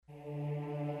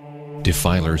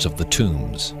Defilers of the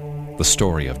Tombs, the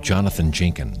story of Jonathan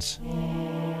Jenkins.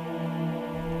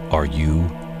 Are you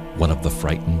one of the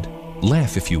frightened?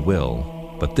 Laugh if you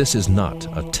will, but this is not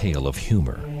a tale of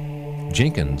humor.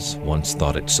 Jenkins once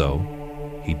thought it so.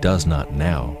 He does not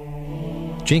now.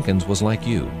 Jenkins was like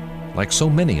you, like so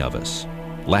many of us,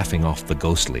 laughing off the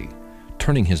ghostly,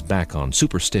 turning his back on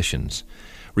superstitions,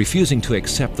 refusing to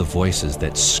accept the voices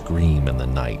that scream in the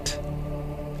night.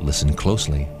 Listen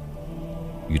closely.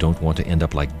 You don't want to end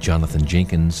up like Jonathan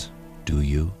Jenkins, do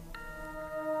you?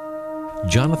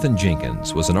 Jonathan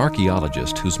Jenkins was an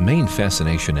archaeologist whose main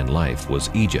fascination in life was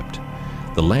Egypt.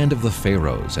 The land of the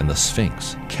pharaohs and the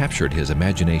Sphinx captured his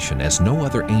imagination as no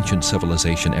other ancient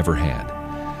civilization ever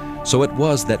had. So it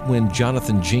was that when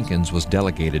Jonathan Jenkins was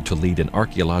delegated to lead an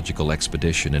archaeological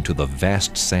expedition into the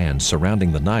vast sands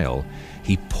surrounding the Nile,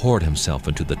 he poured himself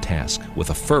into the task with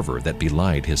a fervor that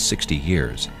belied his 60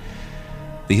 years.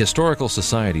 The historical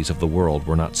societies of the world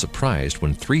were not surprised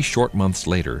when 3 short months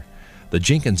later, the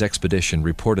Jenkins expedition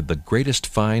reported the greatest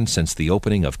find since the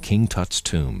opening of King Tut's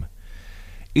tomb.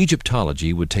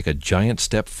 Egyptology would take a giant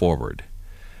step forward.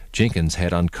 Jenkins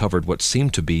had uncovered what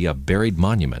seemed to be a buried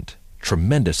monument,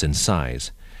 tremendous in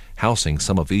size, housing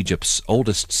some of Egypt's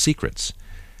oldest secrets.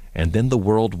 And then the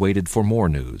world waited for more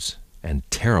news, and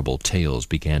terrible tales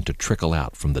began to trickle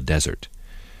out from the desert.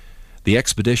 The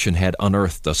expedition had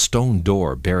unearthed a stone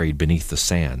door buried beneath the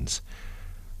sands.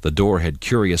 The door had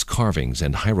curious carvings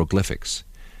and hieroglyphics.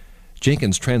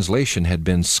 Jenkins' translation had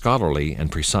been scholarly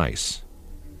and precise.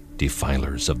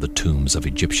 Defilers of the tombs of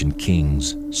Egyptian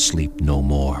kings, sleep no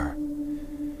more.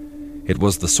 It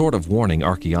was the sort of warning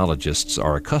archaeologists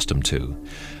are accustomed to,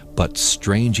 but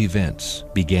strange events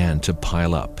began to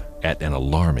pile up at an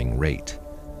alarming rate.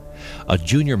 A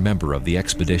junior member of the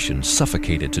expedition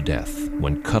suffocated to death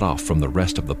when cut off from the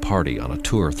rest of the party on a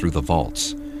tour through the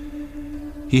vaults.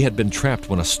 He had been trapped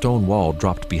when a stone wall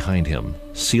dropped behind him,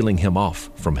 sealing him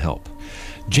off from help.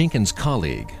 Jenkins'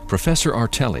 colleague, Professor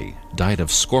Artelli, died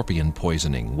of scorpion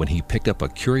poisoning when he picked up a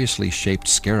curiously shaped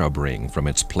scarab ring from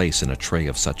its place in a tray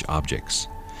of such objects.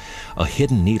 A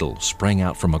hidden needle sprang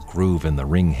out from a groove in the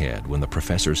ring head when the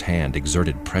professor's hand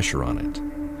exerted pressure on it.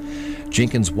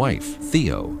 Jenkins' wife,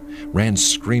 Theo, ran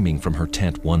screaming from her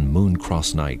tent one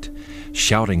moon-cross night,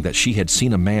 shouting that she had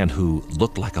seen a man who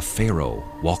looked like a pharaoh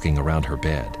walking around her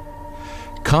bed.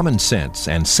 Common sense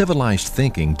and civilized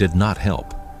thinking did not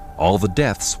help. All the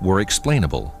deaths were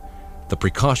explainable. The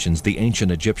precautions the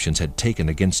ancient Egyptians had taken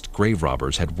against grave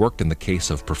robbers had worked in the case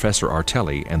of Professor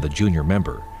Artelli and the junior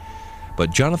member.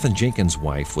 But Jonathan Jenkins'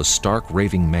 wife was stark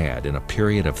raving mad in a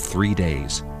period of 3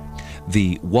 days.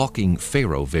 The walking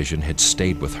pharaoh vision had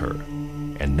stayed with her,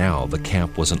 and now the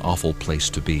camp was an awful place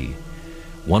to be.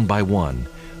 One by one,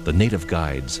 the native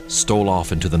guides stole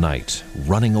off into the night,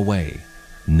 running away,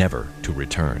 never to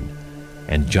return.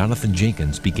 And Jonathan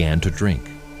Jenkins began to drink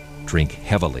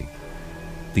heavily.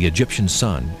 The Egyptian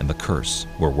sun and the curse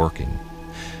were working.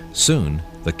 Soon,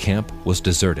 the camp was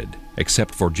deserted,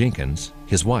 except for Jenkins,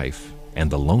 his wife, and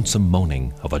the lonesome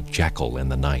moaning of a jackal in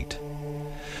the night.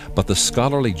 But the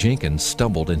scholarly Jenkins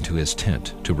stumbled into his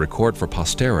tent to record for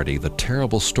posterity the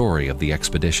terrible story of the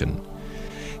expedition.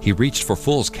 He reached for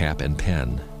foolscap and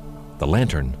pen. The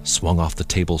lantern swung off the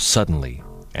table suddenly,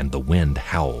 and the wind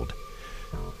howled.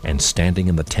 And standing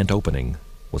in the tent opening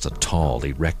was a tall,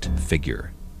 erect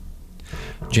figure.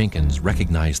 Jenkins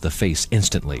recognized the face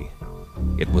instantly.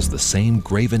 It was the same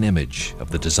graven image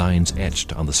of the designs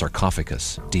etched on the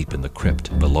sarcophagus deep in the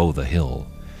crypt below the hill.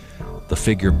 The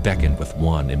figure beckoned with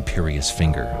one imperious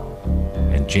finger,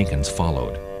 and Jenkins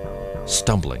followed,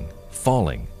 stumbling,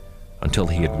 falling, until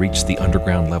he had reached the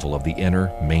underground level of the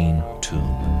inner main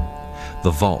tomb.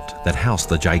 The vault that housed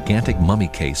the gigantic mummy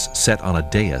case set on a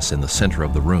dais in the center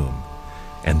of the room.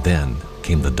 And then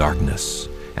came the darkness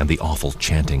and the awful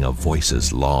chanting of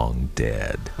voices long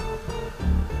dead.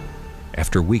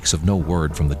 After weeks of no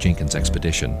word from the Jenkins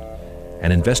expedition,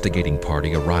 an investigating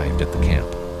party arrived at the camp.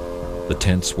 The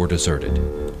tents were deserted.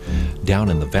 Down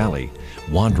in the valley,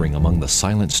 wandering among the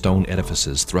silent stone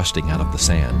edifices thrusting out of the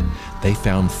sand, they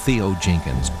found Theo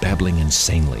Jenkins babbling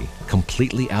insanely,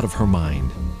 completely out of her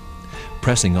mind.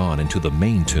 Pressing on into the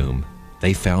main tomb,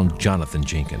 they found Jonathan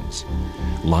Jenkins,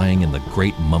 lying in the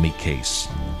great mummy case,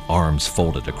 arms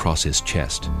folded across his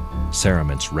chest,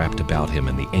 cerements wrapped about him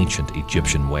in the ancient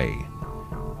Egyptian way.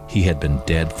 He had been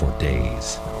dead for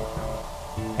days,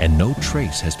 and no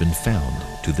trace has been found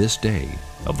to this day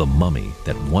of the mummy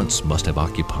that once must have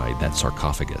occupied that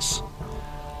sarcophagus.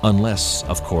 Unless,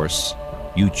 of course,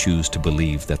 you choose to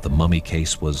believe that the mummy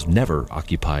case was never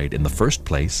occupied in the first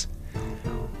place.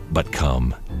 But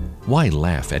come, why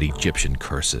laugh at Egyptian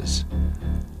curses?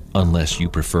 unless you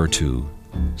prefer to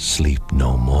sleep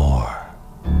no more.